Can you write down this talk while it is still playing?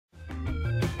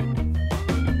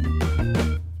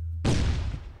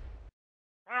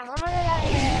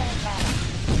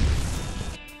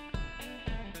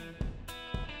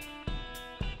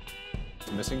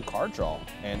promising card draw.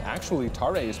 And actually,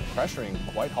 Tare is pressuring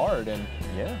quite hard. And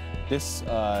yeah, this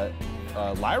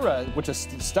Lyra, which is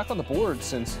stuck on the board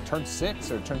since turn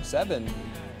 6 or turn 7,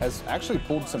 has actually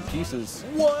pulled some pieces.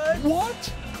 What?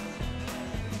 What?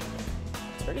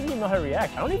 Tare doesn't even know how to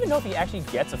react. I don't even know if he actually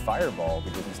gets a fireball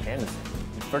because his hand is.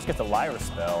 He first gets a Lyra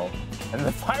spell, and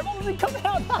the fireball doesn't come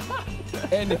out.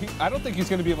 And I don't think he's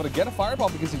going to be able to get a fireball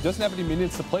because he doesn't have any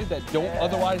minions to play that don't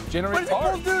otherwise generate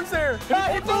cards. But dudes there!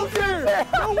 He moved there!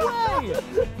 No way!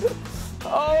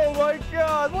 Oh my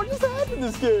god, what just happened in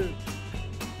this game?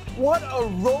 What a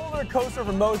roller coaster of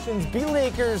emotions.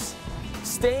 B-Lakers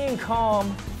staying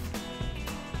calm.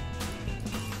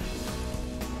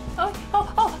 Oh,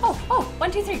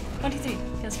 1, 2, 3. 1, 2, 3.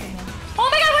 Feels pretty good. Oh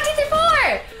my god, 1, 2, 3, 4!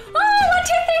 Oh, 1,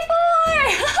 2, 3,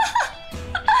 4!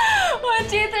 1, 2,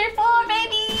 3, 4,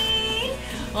 baby!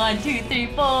 1, 2, 3,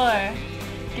 4.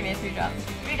 Give me a 3-drop.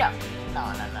 3-drop. No.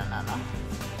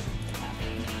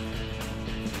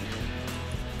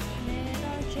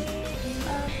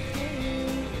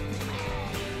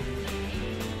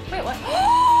 Wait, what?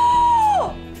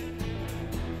 Oh!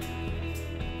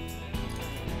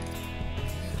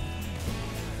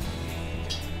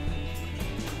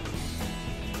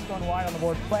 Going wide on the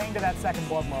board, playing to that second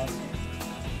blood loss.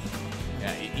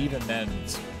 Yeah, even then,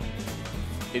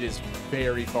 it is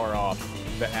very far off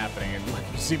that happening. And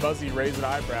you see Muzzy raise an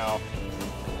eyebrow.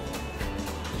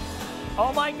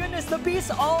 Oh my goodness, the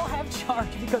beasts all have charge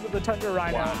because of the Tundra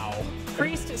Rhino. Wow.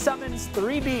 Priest summons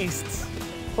 3 beasts.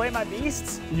 Play my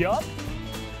beasts? Yup.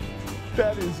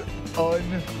 That is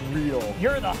unreal.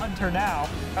 You're the hunter now.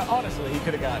 Honestly, he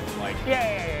could have gotten like.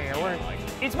 Yeah. Like,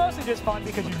 it's mostly just fun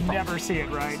because you never see it,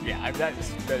 right? yeah, that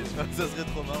is. Ça serait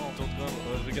trop marrant, on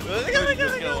regarde.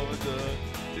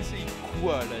 T'essayes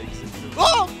quoi là exactement?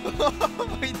 Oh!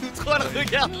 Il nous troll,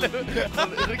 regarde-le!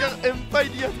 Regarde, M5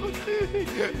 il y a trop cru!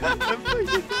 M5 il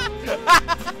est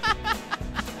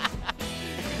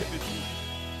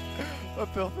Oh,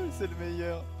 Purple c'est le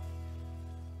meilleur!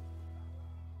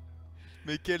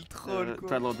 Mais quel troll quoi!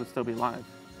 Dreadlord would still be live.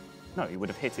 No, he would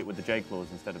have hit it with the J claws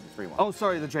instead of the 3-1. Oh,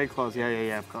 sorry, the J claws.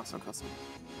 Yeah, of course.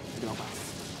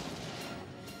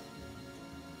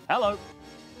 Hello.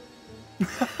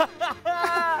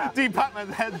 D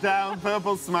Pac-Man's head down,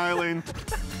 Purple smiling.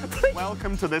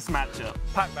 Welcome to this matchup.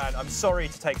 Pac-Man, I'm sorry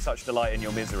to take such delight in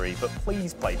your misery, but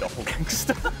please play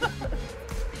Doppelgangster.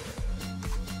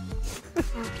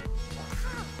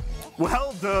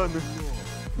 Well done.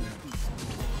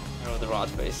 Oh, the rod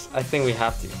face. I think we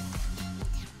have to.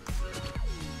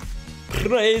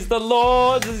 Praise the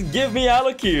Lord, just give me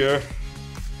Alakir.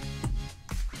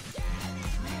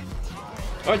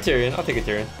 Or Tyrion, I'll take a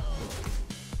Tyrion.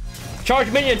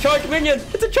 Charge minion, charge minion!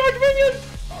 It's a charge minion!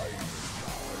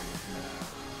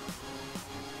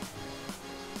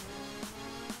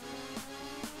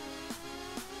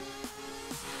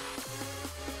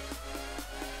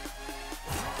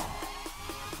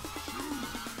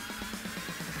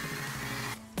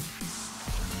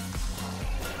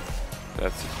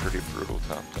 That's a pretty brutal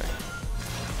top deck.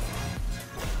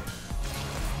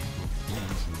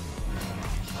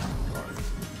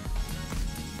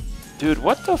 Dude,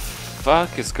 what the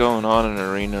fuck is going on in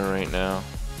Arena right now?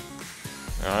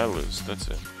 Oh, I lose. That's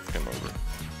it. Game over.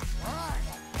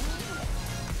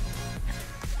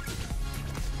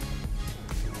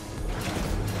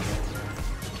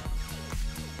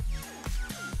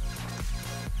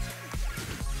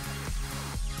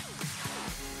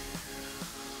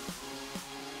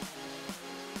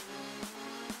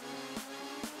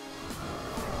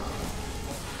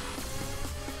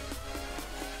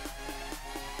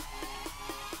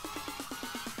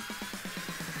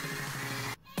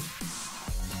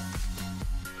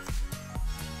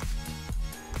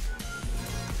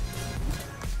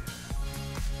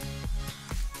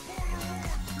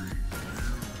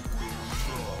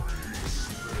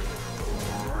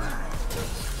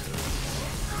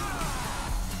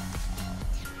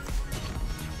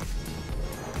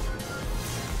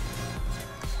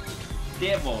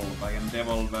 Devolve, I can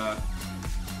devolve.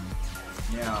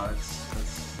 Yeah,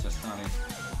 that's just not it.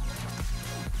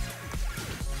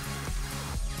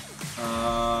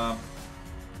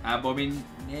 Abomination.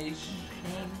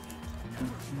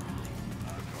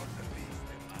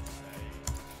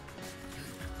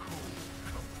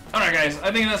 Alright guys,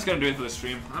 I think that's gonna do it for the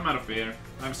stream. I'm out of beer.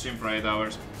 I'm streamed for 8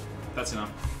 hours. That's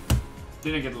enough.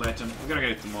 Didn't get the legend. We're gonna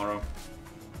get it tomorrow.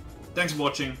 Thanks for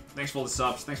watching. Thanks for all the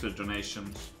subs. Thanks for the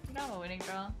donations. You don't have a winning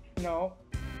draw. No.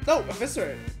 No,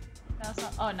 Eviscerate. That's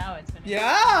not. Oh, now it's winning.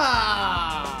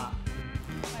 Yeah!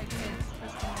 My kids,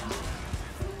 first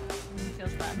win.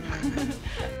 Feels bad.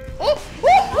 Oh!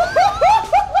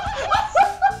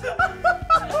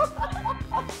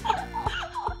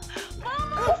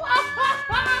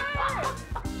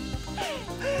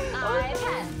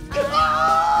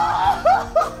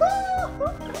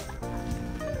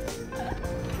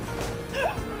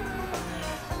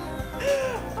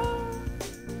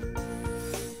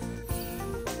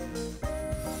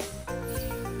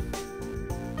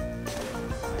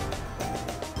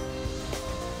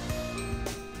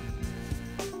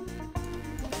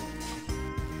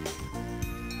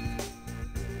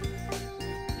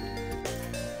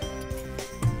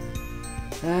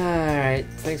 Alright,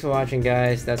 thanks for watching,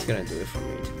 guys. That's gonna do it for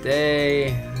me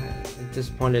today. I'm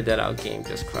disappointed that our game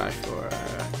just crashed for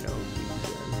no reason.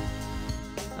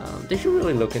 They should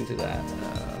really look into that.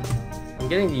 I'm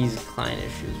getting these client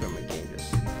issues where my game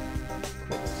just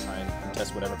quits. Try and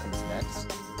contest whatever comes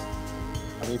next.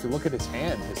 I mean, if you look at his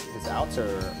hand, his outs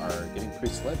are getting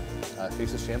pretty slim.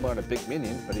 Faces Shambler on a big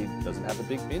minion, but he doesn't have a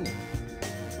big minion.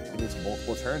 He needs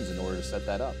multiple turns in order to set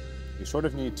that up. You sort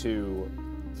of need to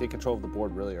take control of the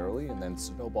board really early and then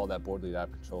snowball that board lead out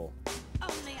of control.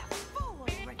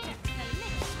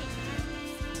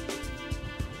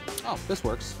 Oh, this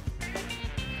works.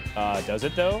 Does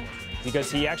it though?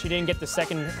 Because he actually didn't get the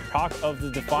second proc of the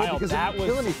Defile. Because that didn't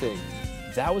kill anything.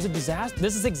 That was a disaster.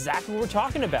 This is exactly what we're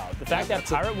talking about. The fact that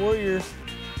Pirate Warrior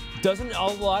doesn't a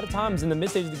lot of times in the mid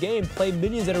stage of the game play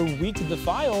minions that are weak to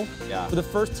Defile for the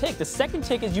first tick. The second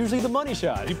tick is usually the money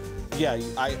shot. Yeah,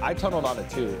 I tunneled on it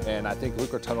too, and I think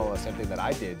Luker tunneled on the same thing that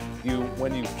I did.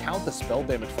 When you count the spell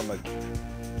damage from a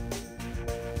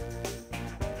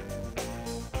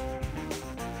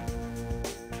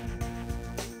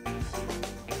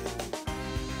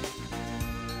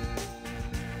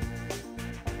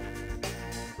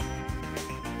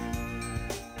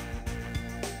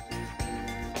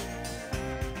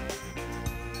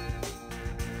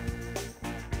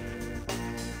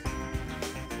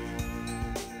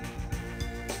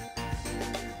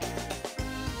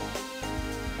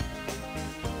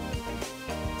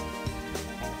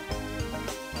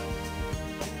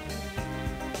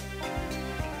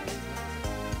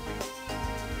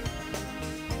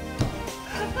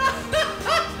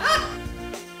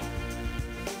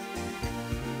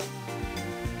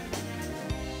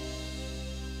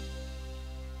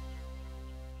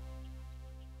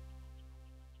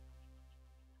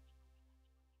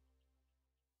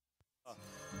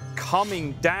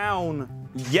Coming down,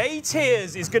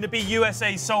 Wtf is going to be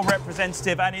USA's sole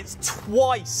representative, and it's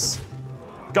twice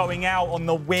going out on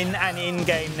the win and in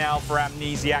game now for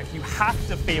Amnesiac. You have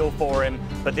to feel for him,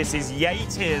 but this is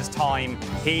Wtf's time.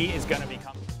 He is going to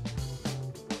become.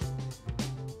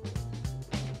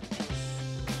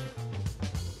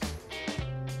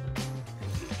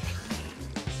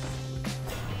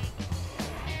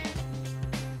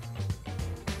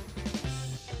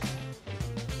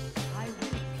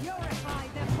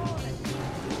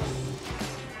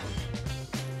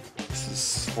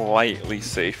 Slightly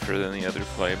safer than the other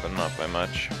play, but not by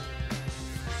much.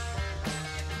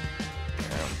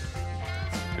 Yeah.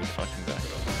 Good fucking deck.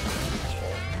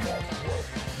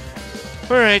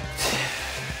 Alright.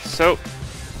 So,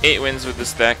 8 wins with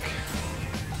this deck.